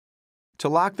To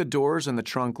lock the doors and the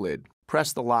trunk lid,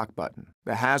 press the lock button.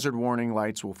 The hazard warning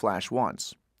lights will flash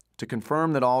once. To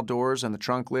confirm that all doors and the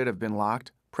trunk lid have been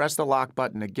locked, press the lock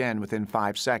button again within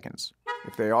 5 seconds.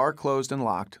 If they are closed and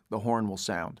locked, the horn will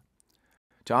sound.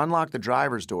 To unlock the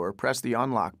driver's door, press the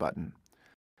unlock button.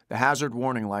 The hazard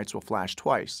warning lights will flash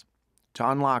twice. To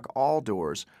unlock all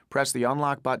doors, press the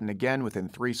unlock button again within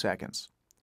 3 seconds.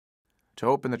 To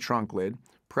open the trunk lid,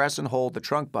 press and hold the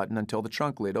trunk button until the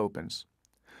trunk lid opens.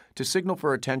 To signal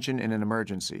for attention in an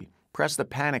emergency, press the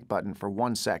panic button for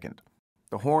 1 second.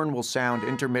 The horn will sound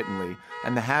intermittently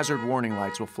and the hazard warning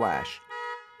lights will flash.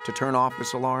 To turn off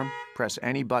this alarm, press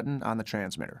any button on the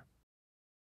transmitter.